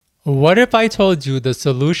What if I told you the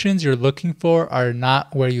solutions you're looking for are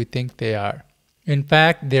not where you think they are? In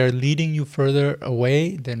fact, they're leading you further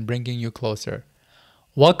away than bringing you closer.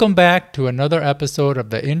 Welcome back to another episode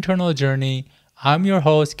of The Internal Journey. I'm your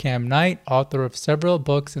host, Kam Knight, author of several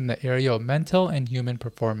books in the area of mental and human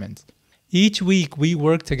performance. Each week, we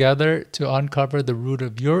work together to uncover the root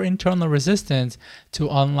of your internal resistance to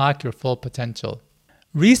unlock your full potential.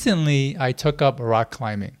 Recently, I took up rock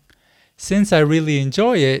climbing. Since I really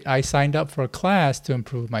enjoy it, I signed up for a class to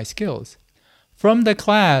improve my skills. From the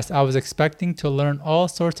class, I was expecting to learn all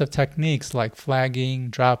sorts of techniques like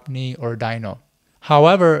flagging, drop knee, or dyno.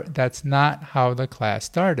 However, that's not how the class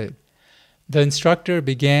started. The instructor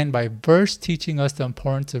began by first teaching us the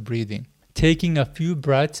importance of breathing, taking a few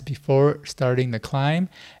breaths before starting the climb,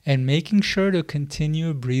 and making sure to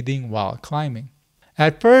continue breathing while climbing.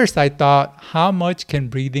 At first, I thought, how much can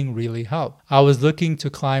breathing really help? I was looking to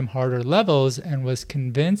climb harder levels and was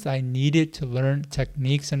convinced I needed to learn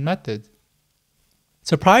techniques and methods.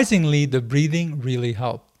 Surprisingly, the breathing really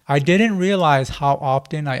helped. I didn't realize how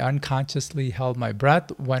often I unconsciously held my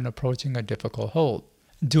breath when approaching a difficult hold.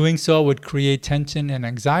 Doing so would create tension and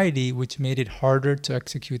anxiety, which made it harder to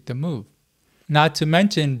execute the move. Not to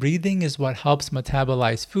mention, breathing is what helps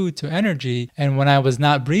metabolize food to energy, and when I was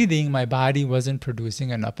not breathing, my body wasn't producing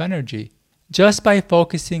enough energy. Just by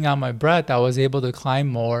focusing on my breath, I was able to climb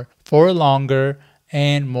more, for longer,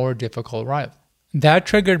 and more difficult routes. That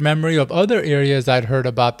triggered memory of other areas I'd heard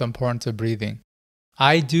about the importance of breathing.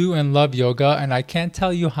 I do and love yoga, and I can't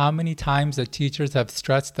tell you how many times the teachers have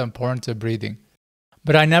stressed the importance of breathing.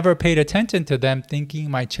 But I never paid attention to them, thinking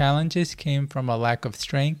my challenges came from a lack of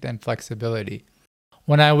strength and flexibility.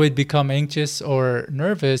 When I would become anxious or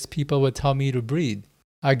nervous, people would tell me to breathe.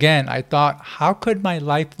 Again, I thought, how could my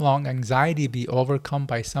lifelong anxiety be overcome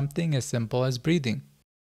by something as simple as breathing?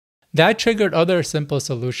 That triggered other simple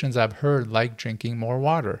solutions I've heard, like drinking more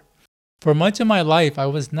water. For much of my life, I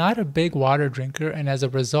was not a big water drinker, and as a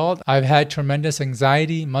result, I've had tremendous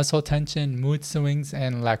anxiety, muscle tension, mood swings,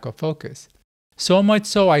 and lack of focus. So much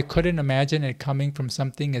so I couldn't imagine it coming from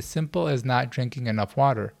something as simple as not drinking enough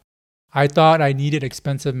water. I thought I needed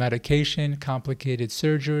expensive medication, complicated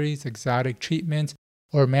surgeries, exotic treatments,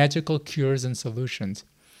 or magical cures and solutions.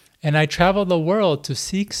 And I traveled the world to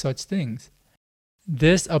seek such things.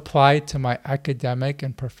 This applied to my academic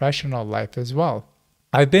and professional life as well.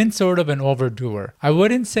 I've been sort of an overdoer. I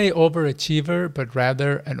wouldn't say overachiever, but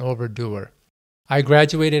rather an overdoer. I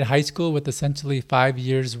graduated high school with essentially 5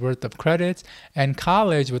 years worth of credits and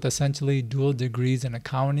college with essentially dual degrees in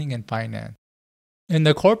accounting and finance. In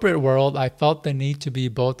the corporate world, I felt the need to be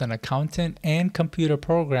both an accountant and computer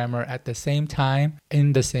programmer at the same time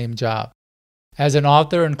in the same job. As an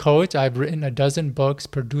author and coach, I've written a dozen books,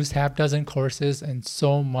 produced half dozen courses, and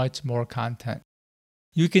so much more content.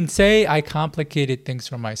 You can say I complicated things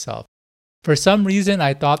for myself. For some reason,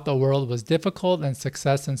 I thought the world was difficult and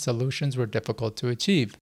success and solutions were difficult to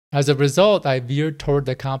achieve. As a result, I veered toward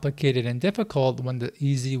the complicated and difficult when the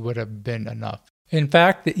easy would have been enough. In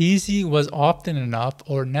fact, the easy was often enough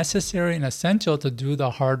or necessary and essential to do the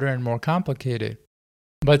harder and more complicated.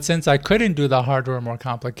 But since I couldn't do the harder and more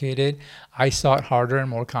complicated, I sought harder and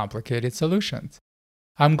more complicated solutions.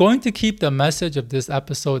 I'm going to keep the message of this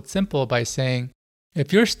episode simple by saying,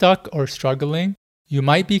 if you're stuck or struggling, you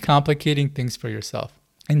might be complicating things for yourself.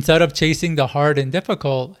 Instead of chasing the hard and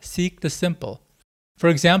difficult, seek the simple. For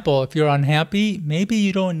example, if you're unhappy, maybe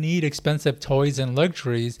you don't need expensive toys and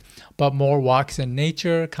luxuries, but more walks in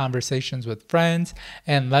nature, conversations with friends,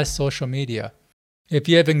 and less social media. If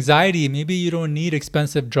you have anxiety, maybe you don't need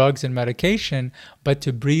expensive drugs and medication, but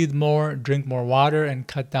to breathe more, drink more water, and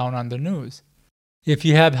cut down on the news. If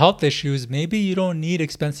you have health issues, maybe you don't need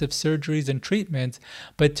expensive surgeries and treatments,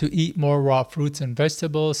 but to eat more raw fruits and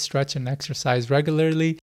vegetables, stretch and exercise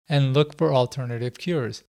regularly, and look for alternative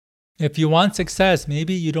cures. If you want success,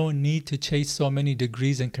 maybe you don't need to chase so many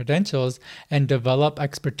degrees and credentials and develop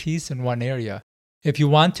expertise in one area. If you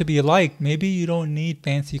want to be liked, maybe you don't need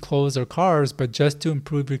fancy clothes or cars, but just to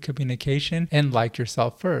improve your communication and like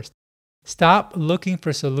yourself first. Stop looking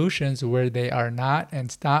for solutions where they are not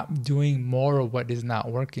and stop doing more of what is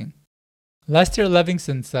not working. Lester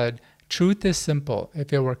Livingston said, "Truth is simple.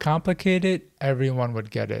 If it were complicated, everyone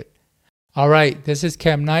would get it." All right, this is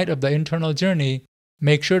Kam Knight of The Internal Journey.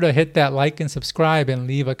 Make sure to hit that like and subscribe and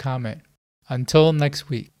leave a comment. Until next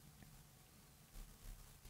week.